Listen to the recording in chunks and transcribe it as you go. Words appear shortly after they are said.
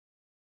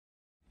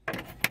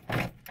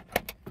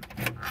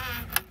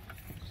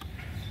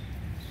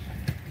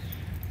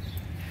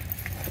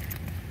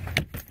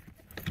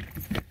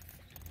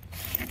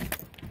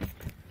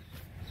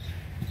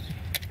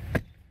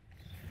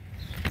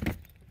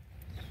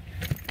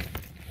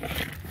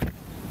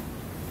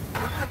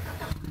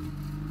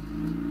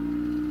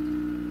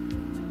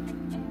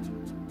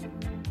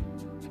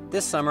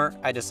This summer,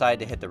 I decided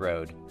to hit the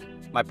road.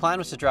 My plan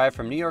was to drive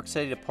from New York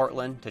City to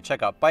Portland to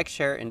check out bike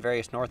share in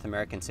various North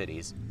American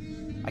cities.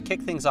 I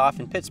kicked things off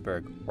in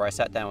Pittsburgh, where I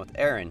sat down with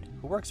Erin,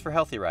 who works for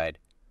Healthy Ride.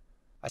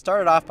 I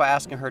started off by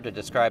asking her to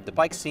describe the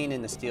bike scene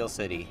in the Steel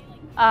City.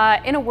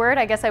 In a word,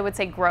 I guess I would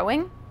say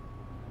growing.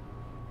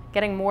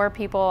 Getting more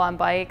people on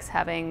bikes,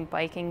 having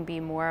biking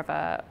be more of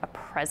a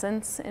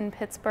presence in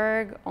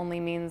Pittsburgh only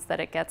means that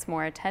it gets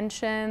more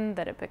attention,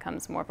 that it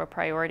becomes more of a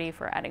priority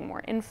for adding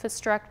more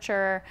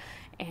infrastructure,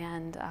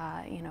 and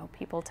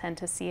people tend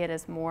to see it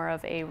as more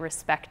of a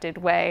respected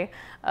way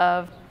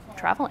of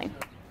traveling.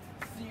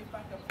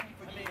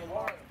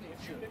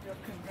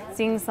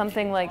 Seeing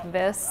something like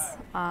this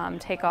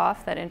take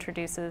off that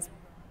introduces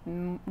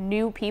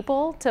new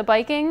people to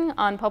biking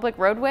on public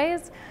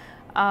roadways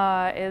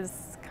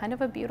is kind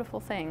of a beautiful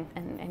thing,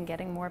 and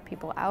getting more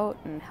people out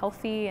and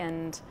healthy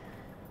and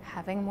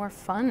having more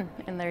fun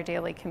in their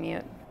daily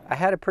commute. I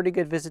had a pretty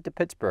good visit to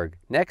Pittsburgh.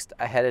 Next,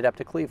 I headed up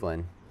to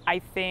Cleveland. I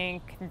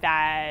think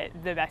that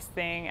the best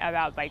thing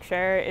about bike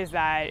share is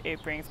that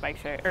it brings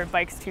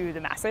bikes to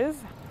the masses.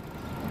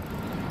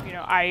 You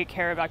know, I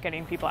care about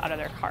getting people out of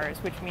their cars,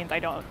 which means I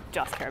don't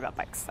just care about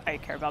bikes. I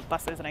care about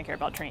buses, and I care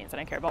about trains,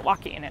 and I care about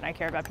walking, and I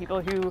care about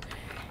people who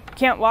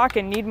can't walk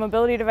and need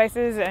mobility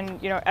devices,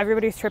 and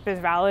everybody's trip is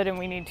valid, and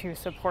we need to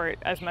support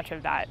as much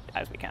of that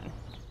as we can.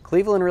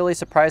 Cleveland really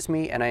surprised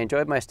me, and I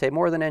enjoyed my stay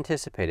more than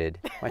anticipated.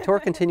 My tour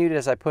continued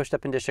as I pushed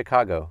up into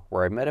Chicago,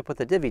 where I met up with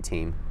the Divvy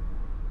team.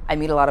 I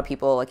meet a lot of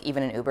people, like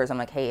even in Ubers, I'm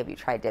like, hey, have you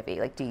tried Divvy?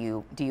 Like, do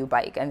you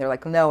bike? And they're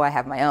like, no, I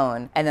have my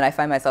own. And then I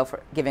find myself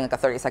giving like a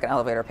 30-second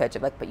elevator pitch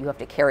of like, but you have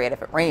to carry it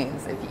if it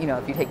rains. If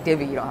you take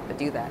Divvy, you don't have to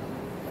do that.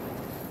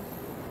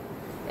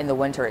 In the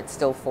winter, it's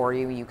still for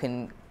you. You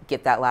can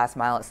get that last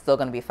mile. It's still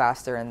going to be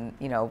faster, and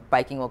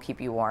biking will keep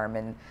you warm.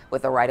 And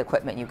with the right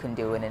equipment, you can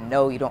do it. And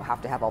no, you don't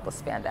have to have all the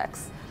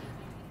spandex.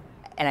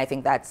 And I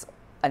think that's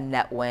a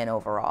net win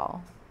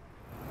overall.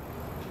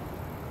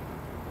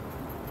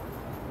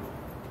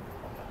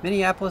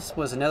 Minneapolis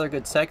was another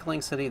good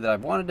cycling city that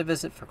I've wanted to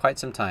visit for quite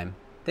some time.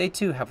 They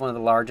too have one of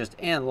the largest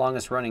and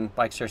longest running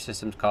bike share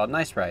systems called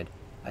Nice Ride.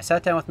 I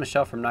sat down with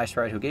Michelle from Nice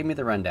Ride, who gave me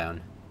the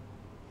rundown.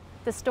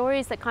 The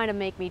stories that kind of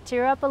make me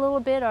tear up a little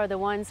bit are the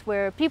ones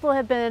where people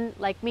have been,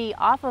 like me,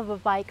 off of a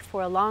bike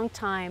for a long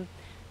time.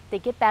 They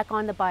get back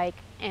on the bike,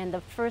 and the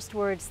first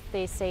words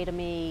they say to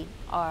me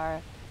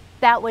are,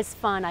 "That was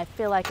fun, I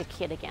feel like a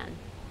kid again."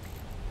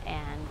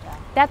 And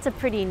that's a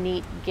pretty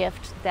neat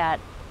gift that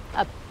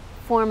a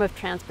form of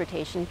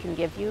transportation can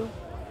give you.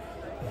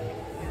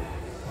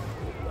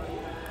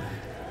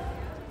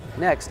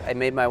 Next, I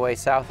made my way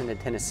south into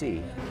Tennessee,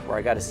 where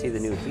I got to see the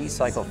new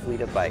V-Cycle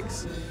fleet of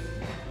bikes.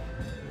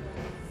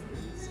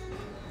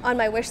 On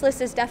my wish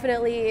list is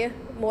definitely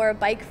more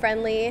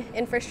bike-friendly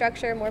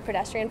infrastructure, more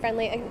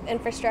pedestrian-friendly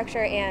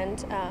infrastructure,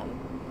 and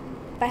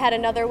if I had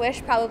another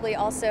wish, probably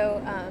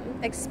also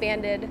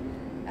expanded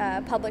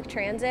public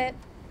transit.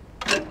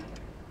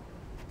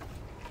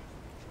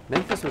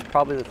 Memphis was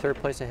probably the third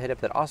place I hit up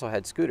that also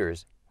had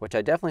scooters, which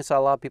I definitely saw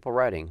a lot of people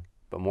riding,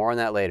 but more on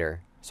that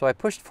later. So I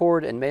pushed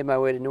forward and made my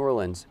way to New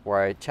Orleans,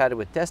 where I chatted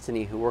with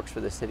Destiny, who works for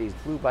the city's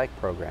Blue Bike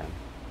program.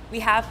 We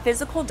have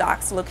physical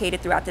docks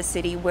located throughout the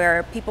city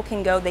where people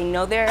can go, they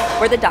know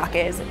where the dock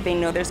is, they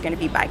know there's going to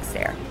be bikes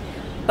there.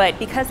 But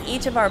because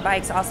each of our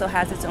bikes also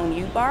has its own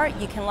U-bar,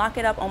 you can lock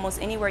it up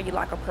almost anywhere you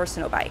lock a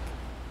personal bike.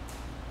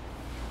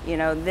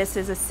 This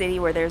is a city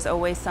where there's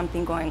always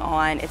something going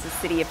on. It's a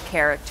city of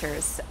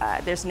characters.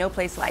 There's no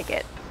place like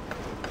it.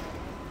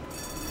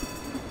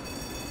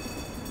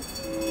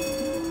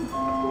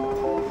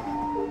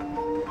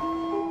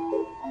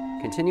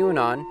 Continuing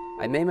on,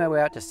 I made my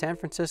way out to San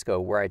Francisco,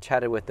 where I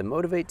chatted with the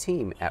Motivate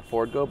team at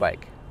Ford Go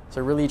Bike.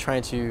 So really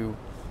trying to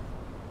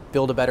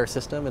build a better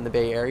system in the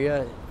Bay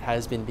Area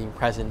has been being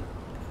present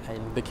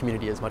in the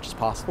community as much as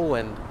possible,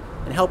 and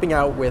helping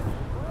out with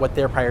what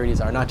their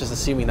priorities are, not just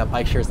assuming that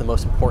bike share is the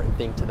most important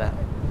thing to them,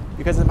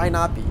 because it might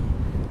not be.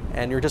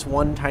 And you're just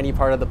one tiny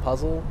part of the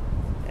puzzle,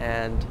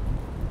 and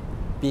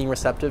being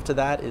receptive to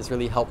that is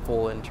really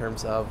helpful in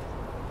terms of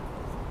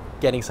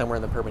getting somewhere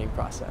in the permitting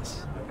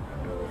process.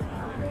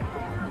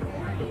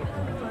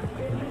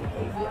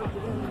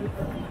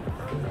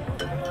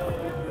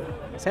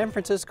 San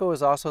Francisco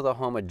is also the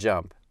home of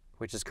Jump,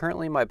 which is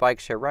currently my bike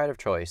share ride of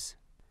choice.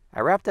 I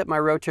wrapped up my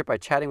road trip by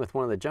chatting with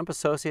one of the Jump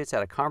associates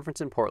at a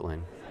conference in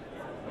Portland.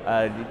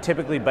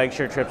 Typically bike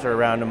share trips are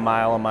around a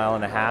mile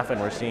and a half,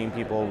 and we're seeing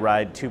people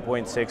ride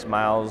 2.6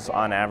 miles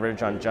on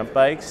average on Jump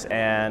bikes,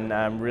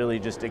 and really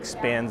just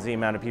expands the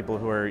amount of people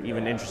who are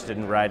even interested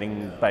in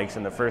riding bikes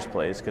in the first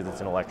place, because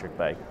it's an electric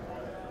bike.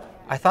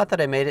 I thought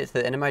that I made it to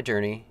the end of my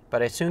journey,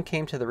 but I soon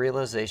came to the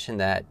realization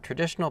that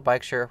traditional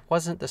bike share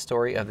wasn't the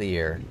story of the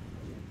year.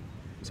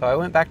 So I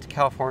went back to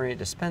California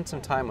to spend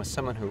some time with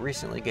someone who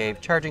recently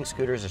gave charging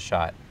scooters a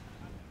shot.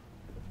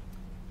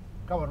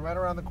 Got one right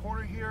around the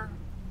corner here.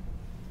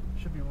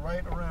 Should be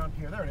right around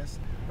here. There it is,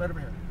 right over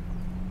here.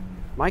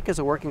 Mike is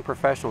a working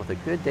professional with a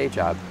good day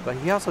job, but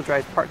he also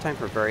drives part-time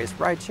for various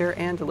rideshare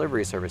and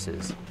delivery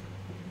services.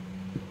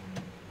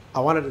 I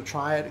wanted to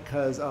try it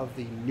because of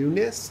the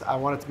newness. I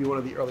wanted to be one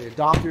of the early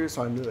adopters,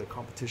 so I knew the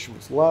competition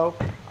was low.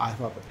 I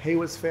thought the pay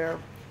was fair.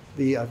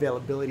 The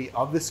availability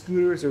of the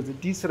scooters, there was a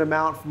decent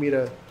amount for me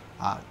to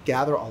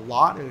gather a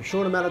lot in a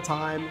short amount of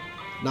time,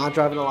 not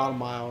driving a lot of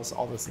miles,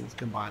 all those things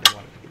combined, I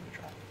wanted to give it a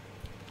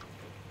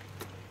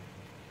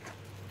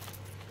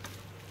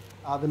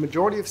try. The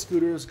majority of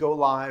scooters go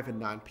live at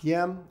 9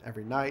 p.m.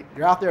 every night.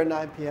 You're out there at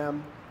 9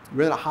 p.m.,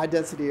 you're in a high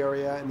density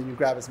area, and then you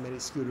grab as many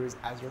scooters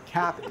as your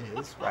cap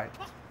is, right?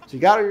 So you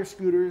got all your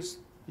scooters,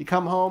 you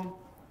come home,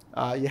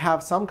 you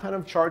have some kind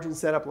of charging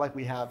setup like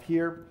we have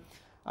here.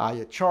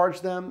 You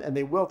charge them, and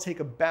they will take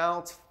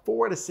about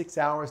 4 to 6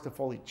 hours to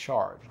fully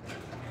charge.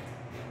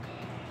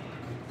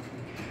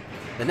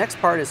 The next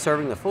part is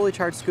serving the fully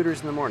charged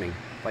scooters in the morning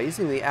by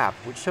using the app,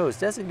 which shows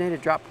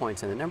designated drop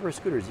points and the number of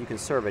scooters you can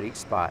serve at each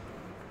spot.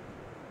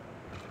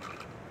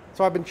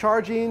 So I've been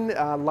charging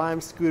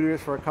Lime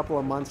scooters for a couple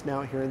of months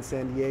now here in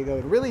San Diego.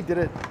 I really did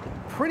it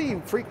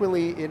pretty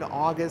frequently in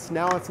August.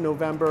 Now it's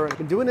November. I've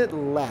been doing it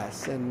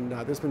less, and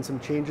there's been some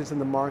changes in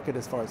the market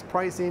as far as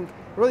pricing. It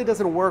really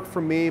doesn't work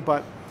for me,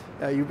 but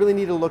you really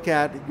need to look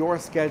at your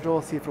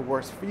schedule, see if it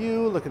works for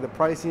you, look at the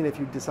pricing if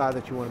you decide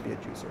that you want to be a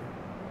juicer.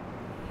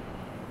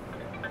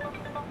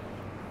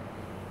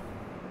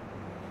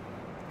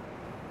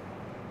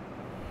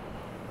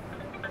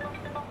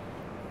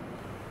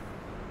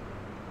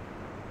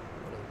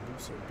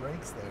 Looser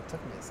brakes there, it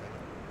took me a second.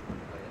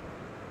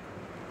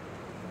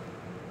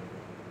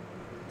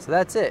 So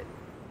that's it.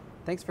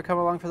 Thanks for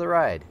coming along for the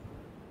ride.